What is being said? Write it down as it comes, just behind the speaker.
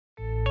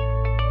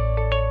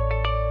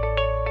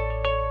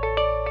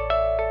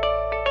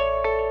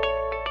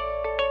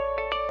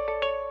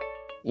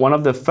one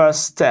of the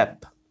first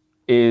steps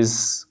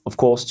is, of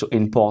course, to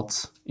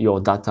import your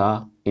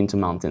data into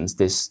Mountains.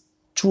 There's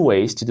two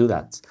ways to do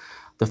that.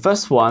 The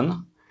first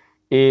one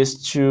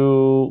is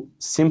to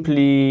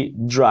simply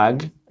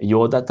drag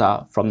your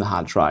data from the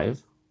hard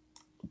drive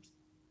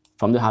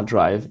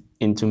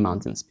into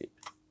MountainsSPIP.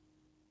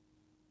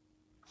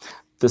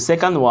 The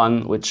second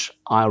one, which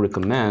I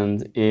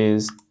recommend,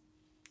 is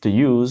to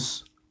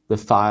use the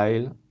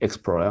File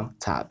Explorer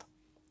tab.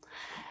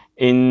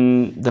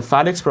 In the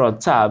File Explorer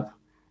tab,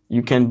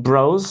 you can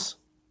browse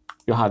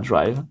your hard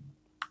drive,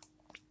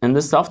 and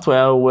the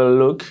software will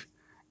look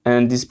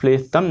and display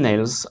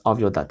thumbnails of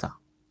your data.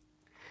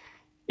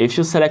 If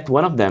you select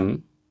one of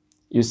them,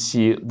 you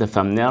see the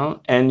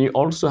thumbnail, and you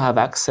also have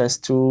access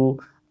to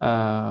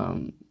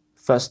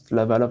first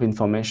level of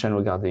information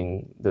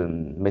regarding the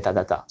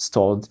metadata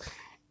stored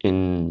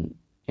in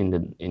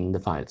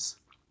the files.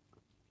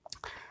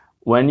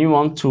 When you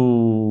want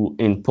to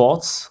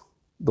import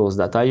those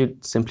data, you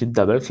simply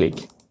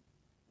double-click,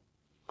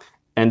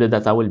 and the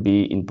data will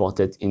be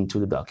imported into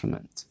the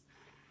document.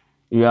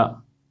 You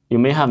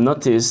may have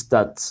noticed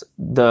that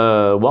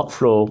the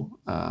workflow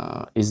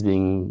is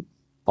being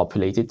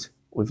populated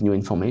with new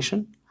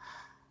information.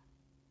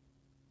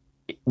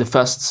 The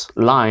first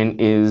line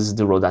is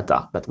the raw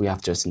data that we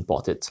have just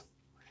imported.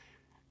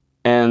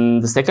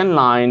 And the second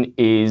line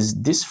is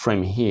this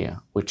frame here,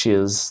 which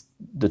is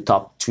the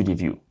top 2D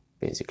view,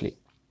 basically.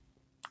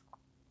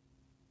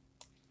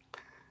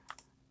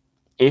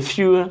 If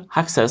you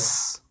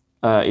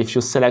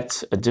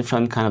select a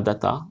different kind of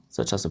data,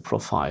 such as a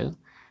profile,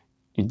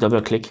 you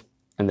double-click,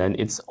 and then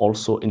it's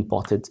also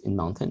imported in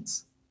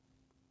Mountains.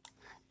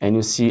 And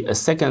you see a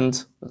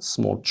second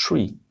small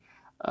tree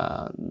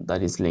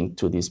that is linked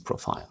to this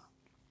profile.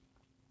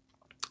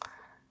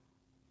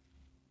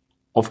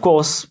 Of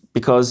course,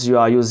 because you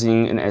are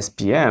using an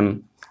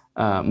SPM,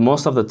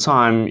 most of the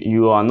time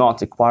you are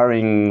not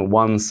acquiring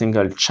one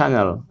single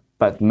channel,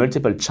 but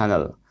multiple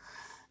channels.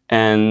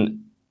 And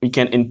you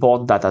can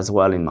import that as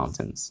well in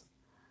Mountains.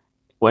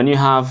 When you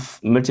have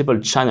multiple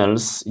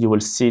channels, you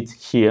will see it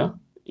here.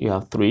 You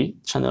have 3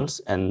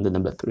 channels and the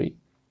number 3.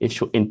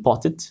 If you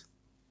import it,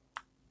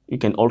 you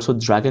can also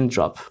drag and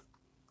drop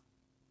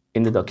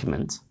in the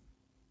document.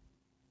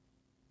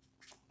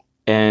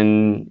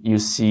 And you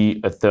see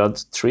a third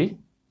tree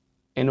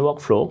in the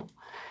workflow.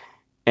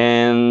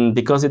 And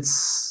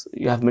because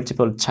you have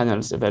multiple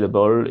channels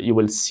available, you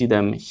will see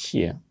them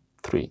here,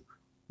 3.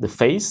 The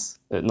phase,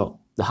 the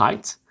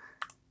height,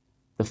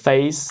 the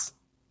phase,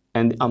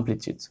 and the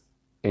amplitude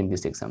in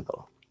this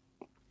example.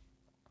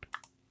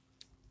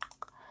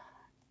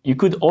 You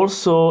could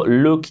also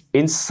look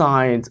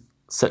inside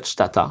such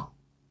data,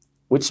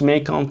 which may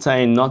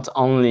contain not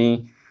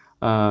only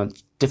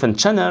different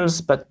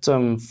channels, but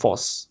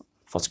force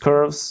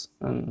curves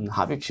and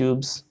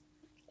hypercubes,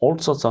 all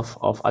sorts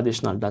of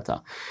additional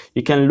data.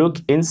 You can look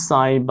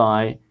inside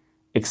by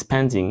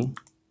expanding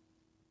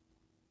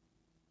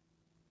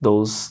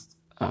those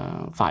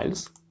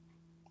files,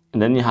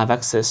 and then you have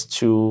access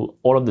to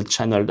all of the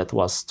channel that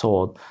was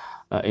stored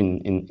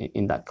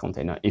in that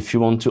container. If you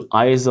want to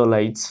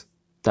isolate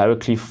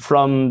directly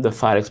from the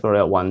File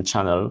Explorer one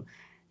channel,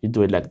 you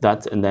do it like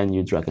that, and then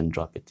you drag and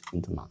drop it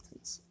into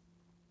Mountains.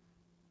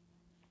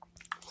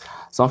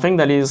 Something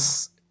that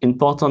is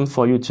important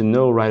for you to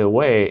know right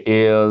away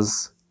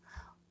is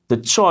the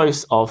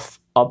choice of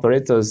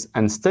operators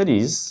and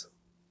studies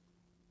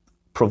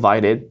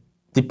provided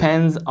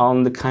depends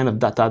on the kind of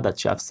data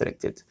that you have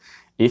selected.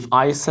 If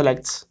I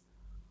select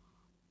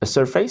a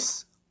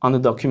surface on a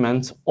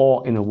document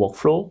or in a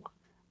workflow,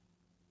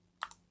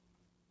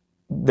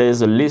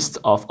 there's a list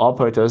of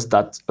operators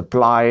that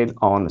applied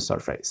on the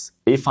surface.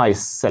 If I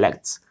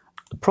select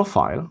a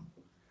profile,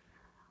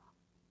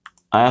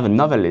 I have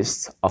another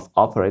list of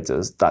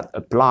operators that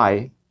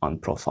apply on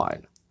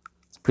profile.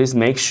 So please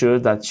make sure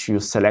that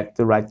you select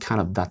the right kind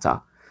of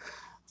data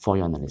for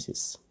your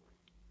analysis.